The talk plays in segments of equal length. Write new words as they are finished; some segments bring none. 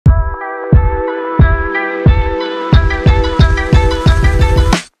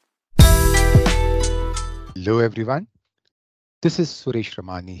Hello everyone, this is Suresh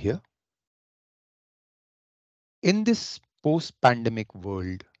Ramani here. In this post-pandemic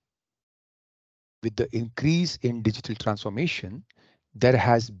world, with the increase in digital transformation, there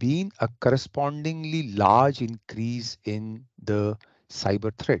has been a correspondingly large increase in the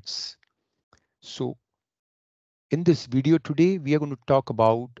cyber threats. So in this video today, we are going to talk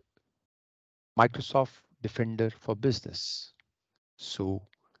about Microsoft Defender for Business. So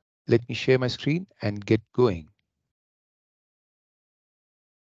let me share my screen and get going.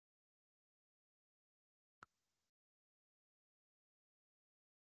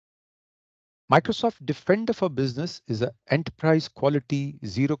 Microsoft Defender for Business is an enterprise quality,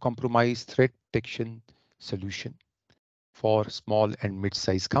 zero compromise threat detection solution for small and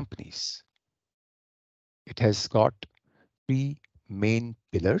mid-sized companies. It has got three main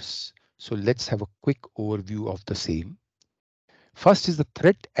pillars. So let's have a quick overview of the same. First is the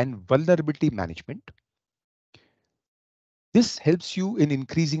threat and vulnerability management. This helps you in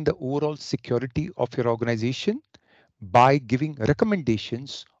increasing the overall security of your organization by giving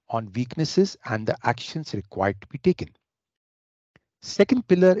recommendations on weaknesses and the actions required to be taken. Second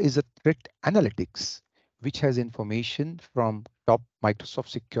pillar is a threat analytics, which has information from top Microsoft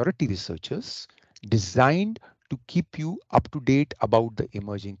security researchers designed to keep you up to date about the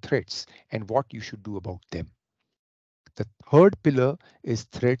emerging threats and what you should do about them. The third pillar is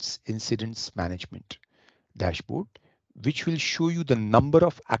threats incidents management dashboard, which will show you the number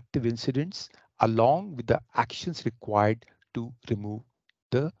of active incidents along with the actions required to remove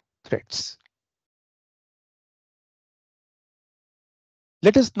the threats.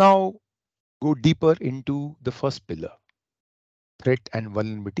 Let us now go deeper into the first pillar, threat and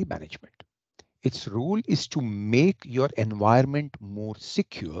vulnerability management. Its role is to make your environment more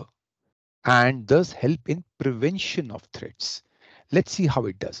secure and thus help in prevention of threats. Let's see how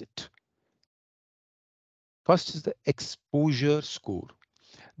it does it. First is the exposure score.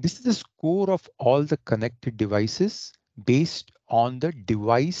 This is the score of all the connected devices based on the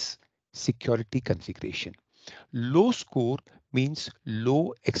device security configuration. Low score means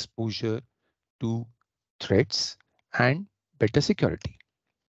low exposure to threats and better security.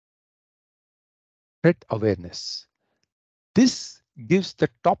 Threat awareness. This gives the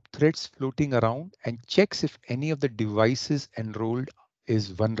top threats floating around and checks if any of the devices enrolled is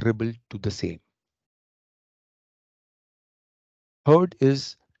vulnerable to the same. Third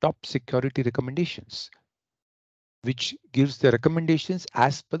is top security recommendations, which gives the recommendations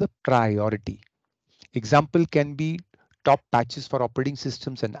as per the priority. Example can be top patches for operating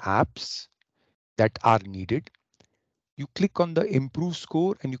systems and apps that are needed. You click on the improve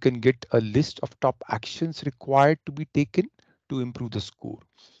score and you can get a list of top actions required to be taken to improve the score.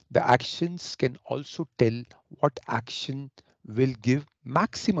 The actions can also tell what action will give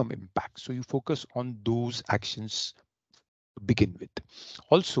maximum impact. So you focus on those actions to begin with.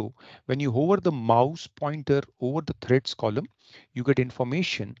 Also, when you hover the mouse pointer over the threads column, you get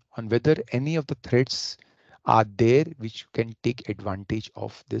information on whether any of the threads are there which can take advantage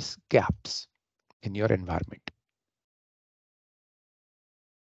of these gaps in your environment.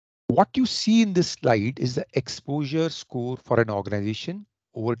 What you see in this slide is the exposure score for an organization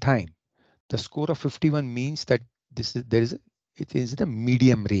over time. The score of 51 means that it is in a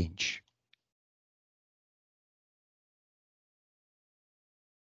medium range.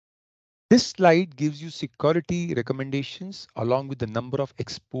 This slide gives you security recommendations along with the number of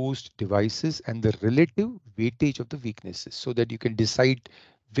exposed devices and the relative weightage of the weaknesses so that you can decide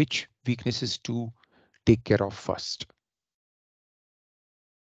which weaknesses to take care of first.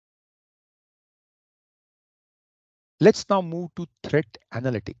 Let's now move to threat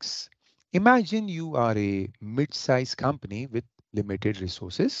analytics. Imagine you are a mid-sized company with limited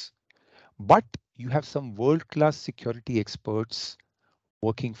resources, but you have some world-class security experts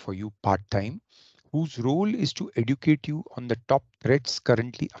working for you part-time, whose role is to educate you on the top threats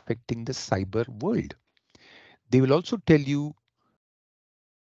currently affecting the cyber world. They will also tell you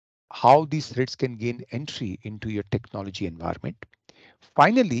how these threats can gain entry into your technology environment.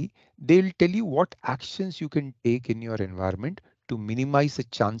 Finally, they will tell you what actions you can take in your environment to minimize the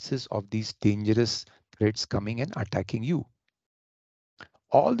chances of these dangerous threats coming and attacking you.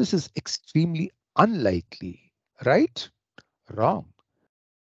 All this is extremely unlikely, right? Wrong.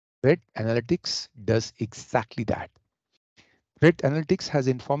 Threat analytics does exactly that. Threat analytics has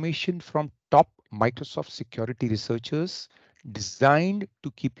information from top Microsoft security researchers designed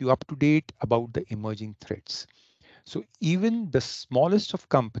to keep you up to date about the emerging threats. So even the smallest of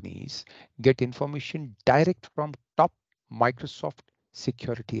companies get information direct from top Microsoft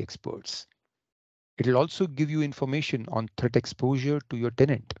security experts. It will also give you information on threat exposure to your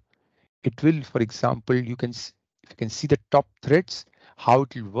tenant. It will, for example, you can see the top threads, how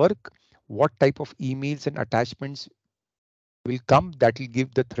it will work, what type of emails and attachments will come that will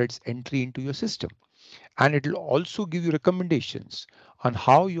give the threads entry into your system. And it will also give you recommendations on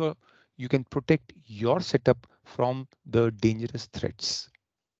how you can protect your setup from the dangerous threats.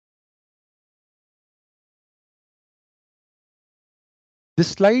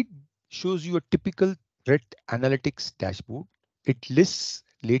 This slide shows you a typical threat analytics dashboard. It lists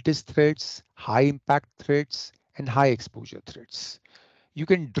latest threats, high impact threats, and high exposure threats. You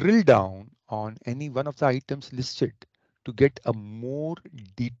can drill down on any one of the items listed to get a more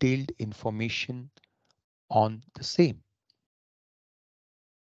detailed information on the same.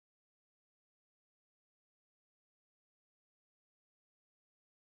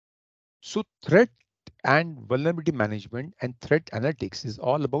 So threat and vulnerability management and threat analytics is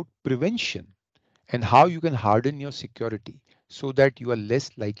all about prevention and how you can harden your security so that you are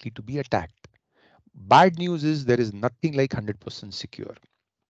less likely to be attacked. Bad news is there is nothing like 100% secure.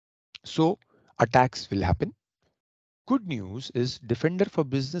 So attacks will happen. Good news is Defender for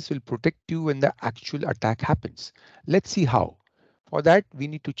Business will protect you when the actual attack happens. Let's see how. For that, we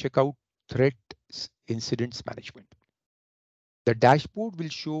need to check out threat incidents management. The dashboard will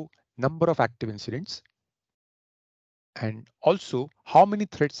show number of active incidents and also how many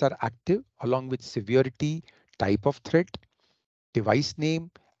threats are active along with severity, type of threat, device name,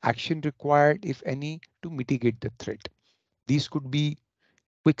 action required, if any, to mitigate the threat. These could be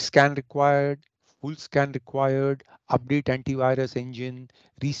quick scan required, full scan required, update antivirus engine,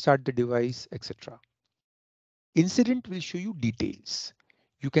 restart the device, etc. Incident will show you details.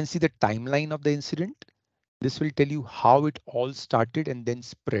 You can see the timeline of the incident. This will tell you how it all started and then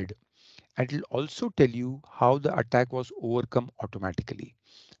spread. And it will also tell you how the attack was overcome automatically.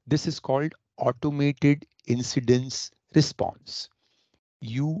 This is called automated incidents response.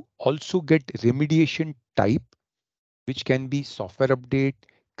 You also get remediation type, which can be software update,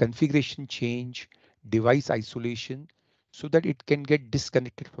 configuration change, device isolation, so that it can get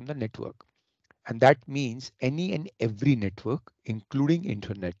disconnected from the network. And that means any and every network, including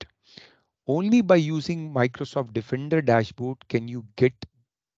internet. Only by using Microsoft Defender dashboard can you get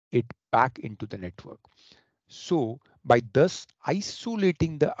it back into the network. So by thus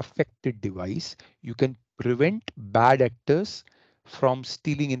isolating the affected device, you can prevent bad actors from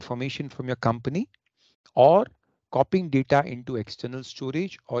stealing information from your company or copying data into external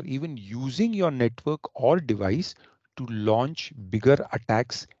storage or even using your network or device to launch bigger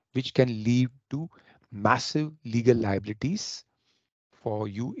attacks, which can lead to massive legal liabilities for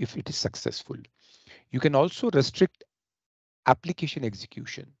you if it is successful. You can also restrict application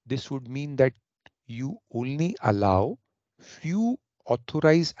execution. This would mean that you only allow few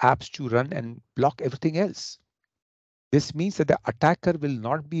authorized apps to run and block everything else. This means that the attacker will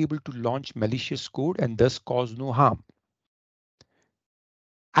not be able to launch malicious code and thus cause no harm.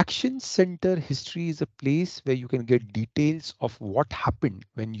 Action Center history is a place where you can get details of what happened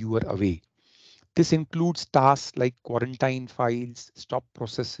when you were away. This includes tasks like quarantine files, stop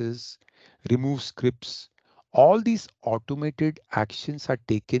processes, remove scripts. All these automated actions are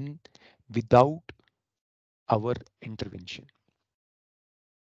taken without our intervention.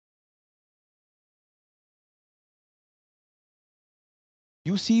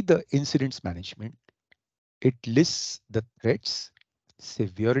 You see the incidents management. It lists the threats,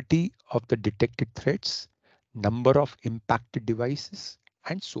 severity of the detected threats, number of impacted devices,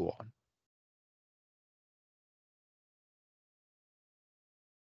 and so on.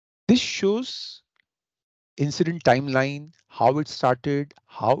 This shows incident timeline, how it started,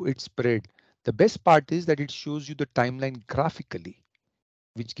 how it spread. The best part is that it shows you the timeline graphically,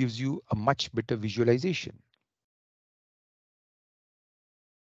 which gives you a much better visualization.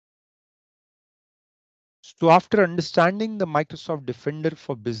 So after understanding the Microsoft Defender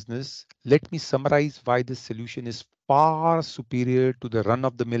for Business, let me summarize why this solution is far superior to the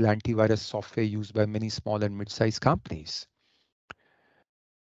run-of-the-mill antivirus software used by many small and mid-sized companies.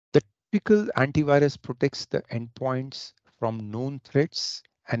 The typical antivirus protects the endpoints from known threats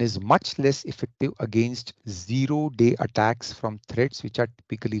and is much less effective against zero-day attacks from threats which are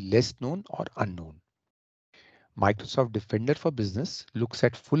typically less known or unknown. Microsoft Defender for Business looks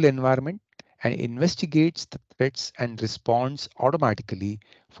at full environment and investigates the threats and responds automatically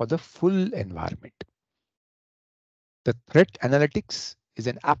for the full environment. The threat analytics is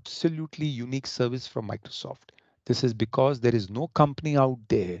an absolutely unique service from Microsoft. This is because there is no company out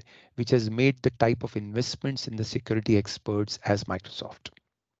there which has made the type of investments in the security experts as Microsoft.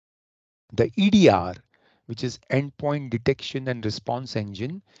 The EDR, which is Endpoint Detection and Response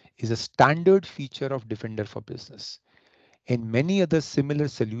Engine, is a standard feature of Defender for Business. In many other similar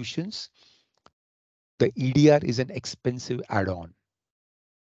solutions, the EDR is an expensive add-on.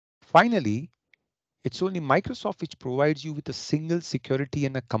 Finally, it's only Microsoft which provides you with a single security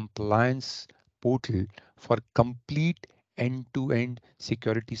and a compliance portal for complete end-to-end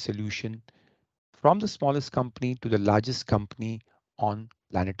security solution from the smallest company to the largest company on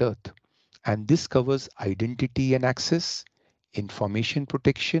planet Earth. And this covers identity and access, information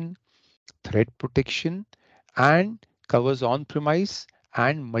protection, threat protection, and covers on-premise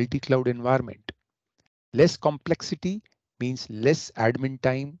and multi-cloud environment. Less complexity means less admin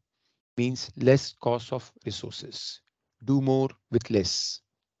time, means less cost of resources. Do more with less.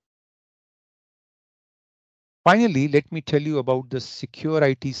 Finally, let me tell you about the Secure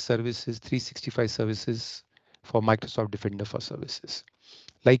IT Services 365 services for Microsoft Defender for Services.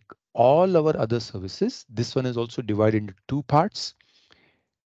 Like all our other services, this one is also divided into two parts.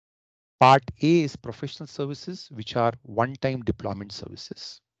 Part A is professional services, which are one-time deployment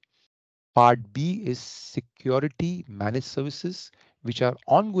services. Part B is security managed services, which are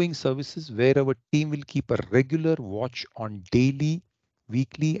ongoing services where our team will keep a regular watch on daily,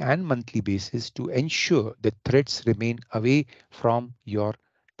 weekly, and monthly basis to ensure that threats remain away from your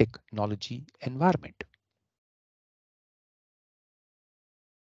technology environment.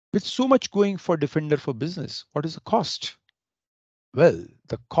 With so much going for Defender for Business, what is the cost? Well,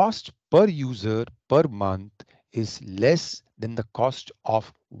 the cost per user per month is less than the cost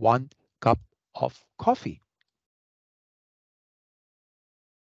of one cup of coffee.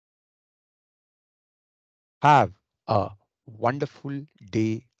 Have a wonderful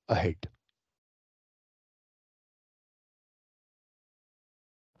day ahead.